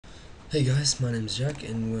Hey guys, my name is Jack,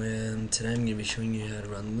 and today I'm going to be showing you how to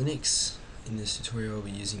run Linux. In this tutorial I'll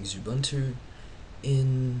be using xubuntu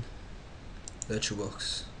in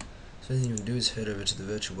VirtualBox. So anything you want to do is head over to the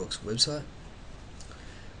VirtualBox website.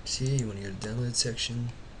 So here you want to go to download section.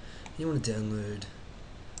 You want to download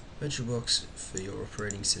VirtualBox for your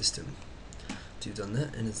operating system. After you've done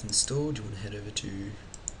that and it's installed, you want to head over to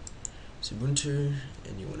xubuntu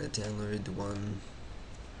and you want to download the one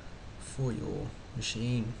for your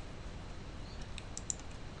machine.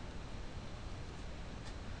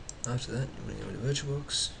 After that, you want to go into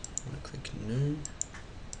VirtualBox, you want to click New, you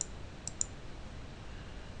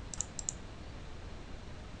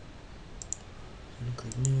want to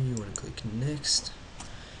click New, you want to click Next,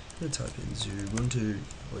 you want to type in xubuntu,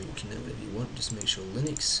 or you can name whatever you want, just make sure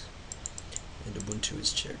Linux and Ubuntu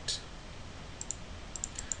is checked.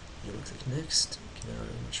 You want to click Next, you can add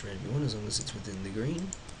how much RAM you want as long as it's within the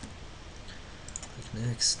green. Click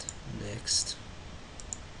Next, Next,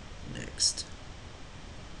 Next.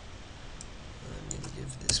 I'm going to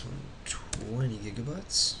give this one 20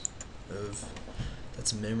 gigabytes of,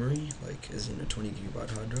 that's memory, like as in a 20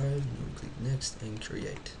 gigabyte hard drive, and you want to click Next and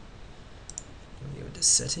Create. You want to go into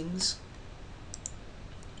Settings,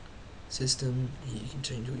 System, here you can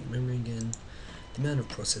change all your memory again, the amount of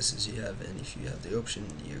processors you have, and if you have the option,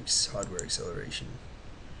 your hardware acceleration.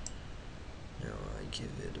 Now I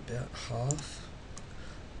give it about half.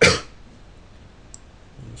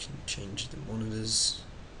 You can change the monitors,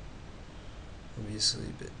 obviously,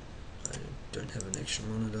 but I don't have an extra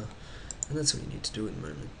monitor, and that's what you need to do at the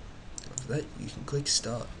moment. After that, you can click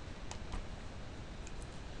Start.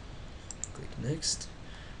 Click Next.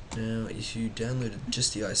 Now, if you downloaded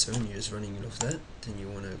just the ISO and you're just running it off that, then you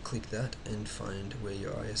want to click that and find where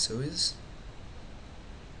your ISO is,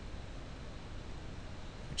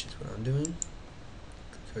 which is what I'm doing.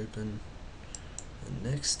 Click Open, and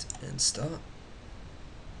Next, and Start.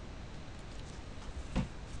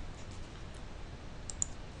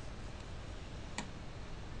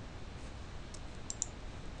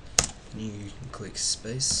 You can click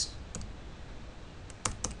space,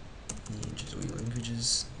 you choose all your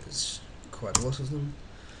languages, there's quite a lot of them.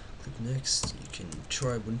 Click Next, you can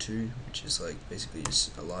try Ubuntu, which is like basically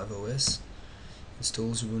just a live OS.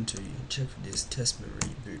 Installs Ubuntu, you can check for this test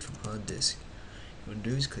memory, boot from hard disk. What you want to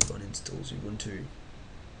do is click on Installs Ubuntu,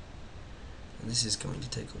 and this is going to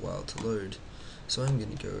take a while to load, so I'm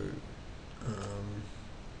going to go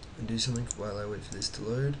and do something while I wait for this to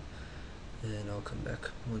load, and I'll come back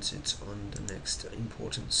once it's on the next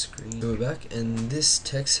important screen. So we're back, and this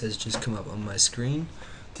text has just come up on my screen.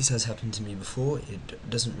 This has happened to me before. It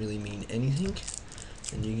doesn't really mean anything,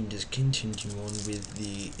 and you can just continue on with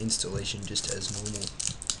the installation just as normal.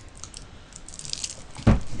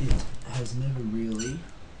 It has never really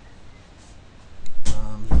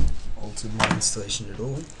altered my installation at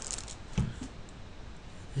all.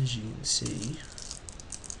 As you can see,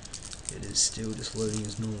 it is still just loading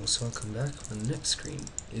as normal, so I'll come back when the next screen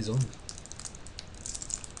is on.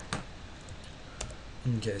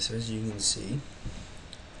 Okay, so as you can see,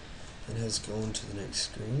 it has gone to the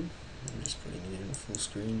next screen. I'm just putting it in full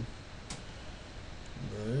screen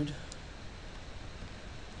mode.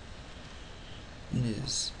 It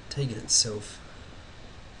is taking itself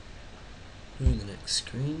through the next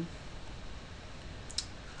screen.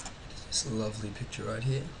 This lovely picture right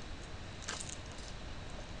here.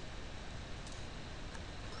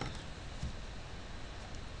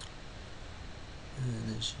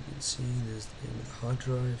 And as you can see, there's the name of the hard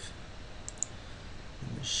drive,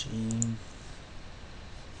 the machine.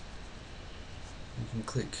 You can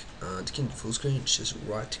click to get into full screen, it's just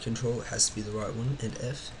right control, it has to be the right one, and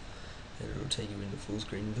F, and it will take you into full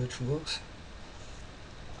screen in VirtualBox.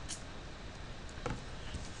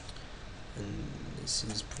 And this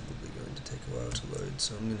is probably going to take a while to load,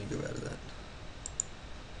 so I'm going to go out of that.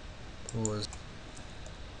 Pause.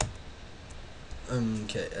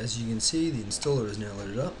 Okay, as you can see, the installer is now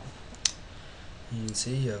loaded up. You can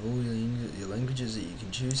see you have all your languages that you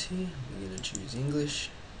can choose here. We're going to choose English.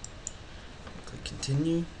 Click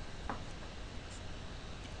Continue.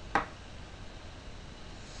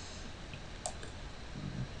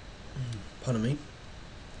 Pardon me.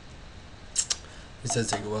 This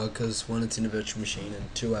does take a while because one, it's in a virtual machine,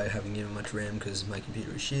 and two, I haven't given much RAM because my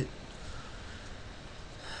computer is shit.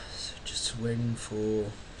 So just waiting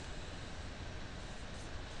for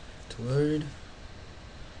to load.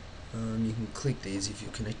 You can click these if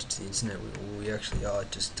you're connected to the internet. We actually are,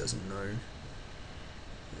 it just doesn't know.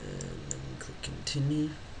 And then click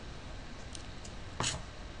Continue.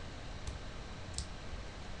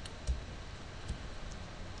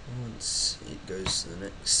 Once it goes to the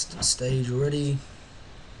next stage already,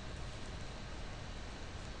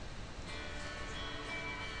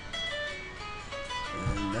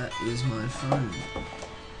 is my phone.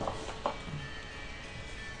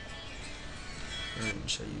 Let me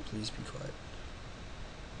show you, please be quiet.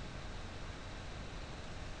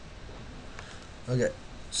 Okay,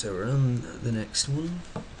 so we're on the next one.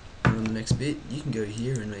 We're on the next bit. You can go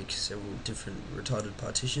here and make several different retarded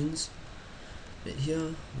partitions. But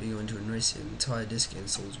here, we're going to erase the entire disk and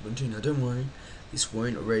install Ubuntu. Now don't worry, this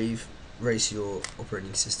won't erase your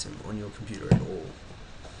operating system on your computer at all.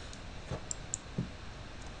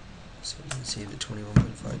 So you can see the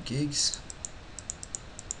 21.5 gigs.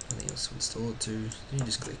 Nothing else to install it to. So you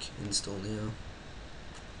just click install now.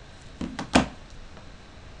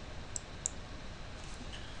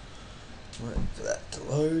 Wait for that to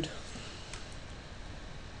load.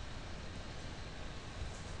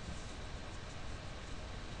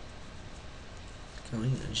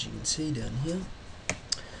 Going, as you can see down here,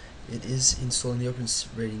 it is installing the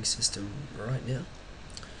operating system right now.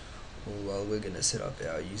 While we're going to set up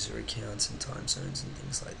our user accounts and time zones and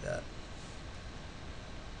things like that.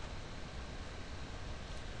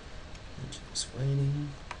 And just waiting,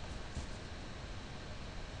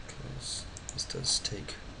 because this does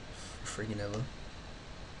take freaking ever.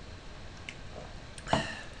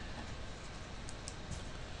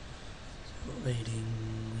 Waiting.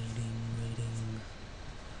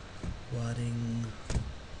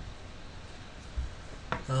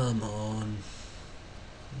 Come on.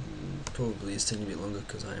 Probably it's taking a bit longer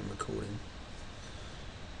because I am recording.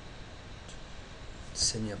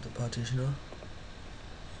 Setting up the partitioner.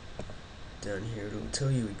 Down here it'll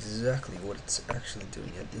tell you exactly what it's actually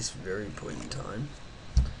doing at this very point in time.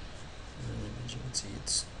 As you can see,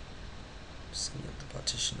 it's setting up the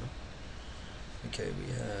partitioner. Okay,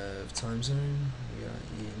 we have time zone. We are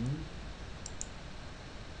in.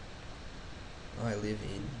 I live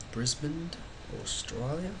in Brisbane,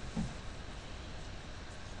 Australia. So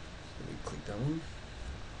we click that one.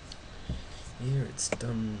 Here it's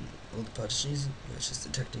done all the partitions. It's just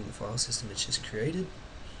detecting the file system it's just created.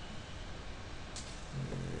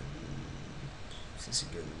 Since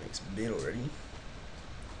we go to the next bit already,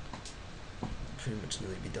 pretty much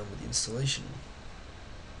nearly be done with the installation.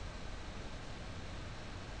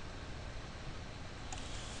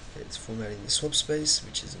 Okay, it's formatting the swap space,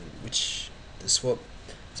 which the swap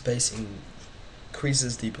space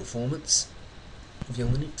increases the performance of your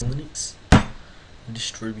Linux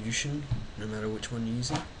distribution, no matter which one you're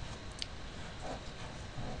using.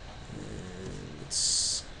 And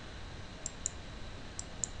it's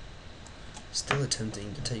still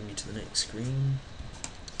attempting to take me to the next screen.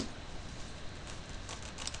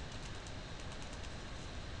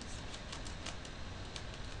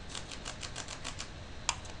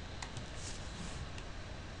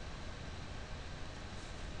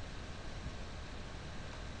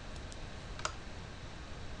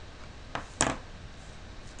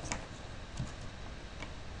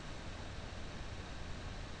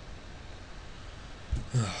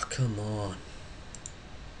 Oh, come on.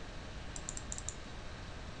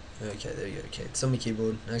 Okay, there we go. Okay, it's on my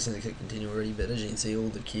keyboard. I accidentally clicked continue already, but as you can see, all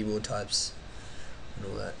the keyboard types and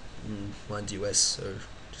all that. Mine's US, so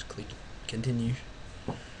just click continue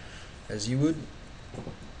as you would.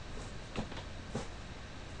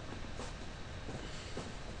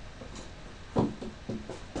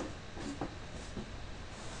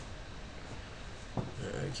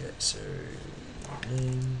 Okay, so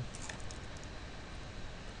name.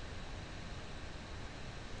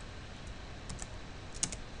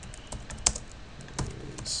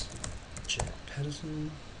 Jack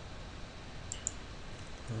Patterson.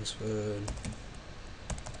 Password.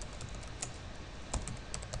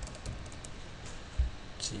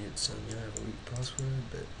 See, it's telling me I have a weak password,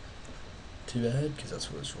 but too bad, because that's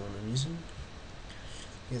what I'm using.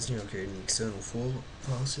 It's now creating an external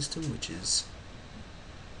file system, which is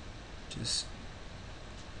just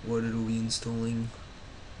what it'll be installing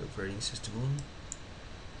the operating system on.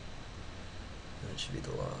 That should be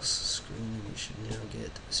the last screen, and we should now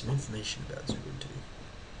get some information about Xubuntu.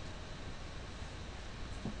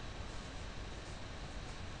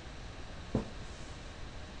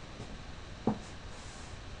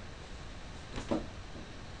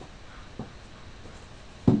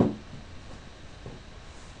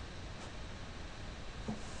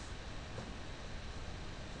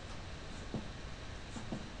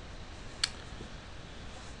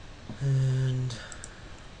 And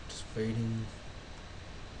just waiting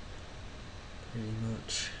pretty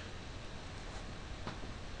much.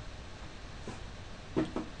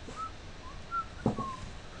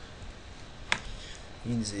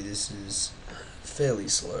 You can see this is fairly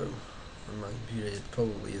slow on my computer. It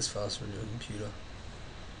probably is faster on your computer.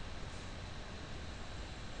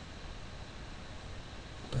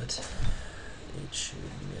 But but it should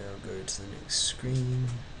now go to the next screen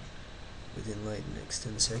within like the next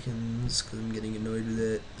 10 seconds because I'm getting annoyed with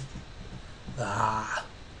it.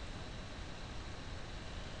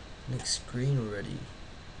 Next screen already.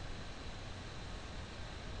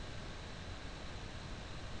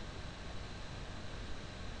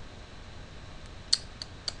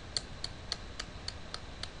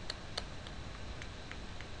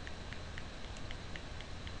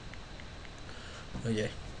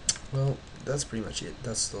 Okay, well, that's pretty much it.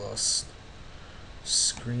 That's the last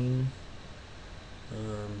screen.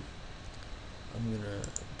 I'm gonna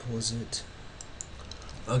pause it.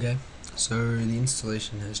 Okay, so the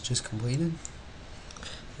installation has just completed,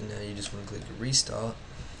 and now you just want to click restart.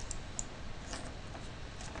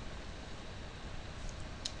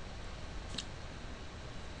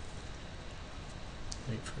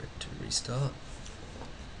 Wait for it to restart.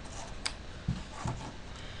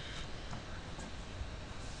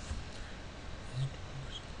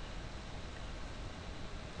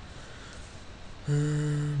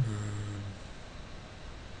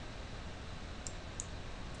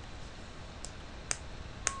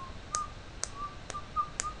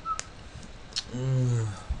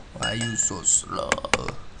 Why are you so slow?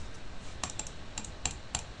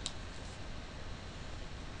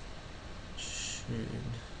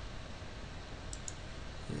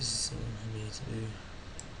 This is something for me to do.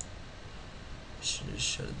 I should just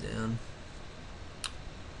shut it down.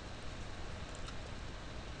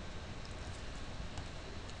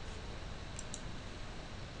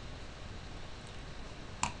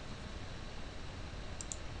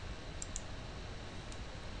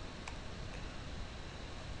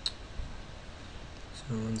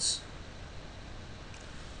 So once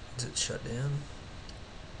it's shut down,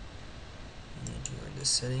 you need to go into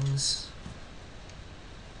settings,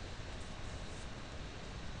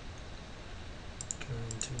 go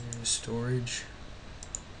into storage,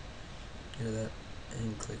 go to that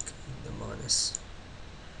and click the minus,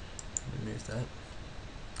 remove that,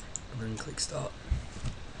 and then click start.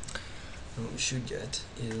 And what we should get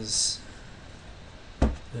is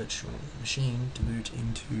virtual machine to boot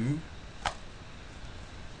into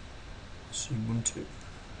xubuntu.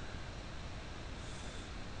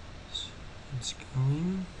 So it's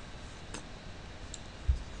going.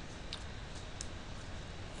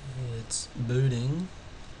 It's booting.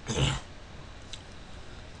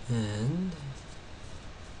 And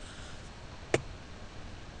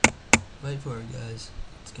wait for it, guys.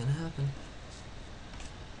 It's gonna happen.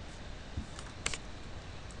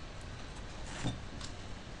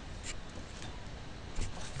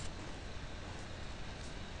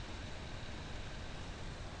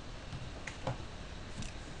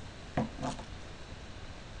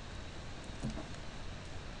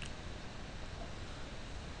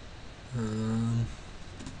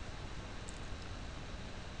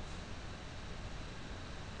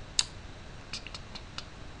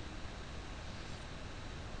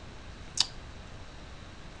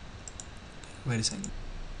 Wait a second.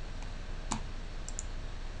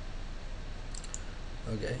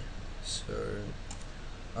 Okay, so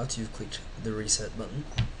after you've clicked the reset button,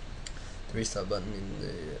 the restart button in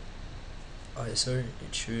the ISO,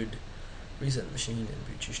 it should reset the machine and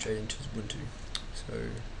boot you straight into Ubuntu. So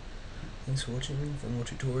thanks for watching. For more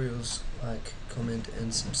tutorials, like, comment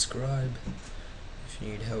and subscribe. If you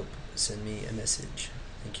need help, send me a message.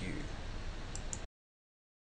 Thank you.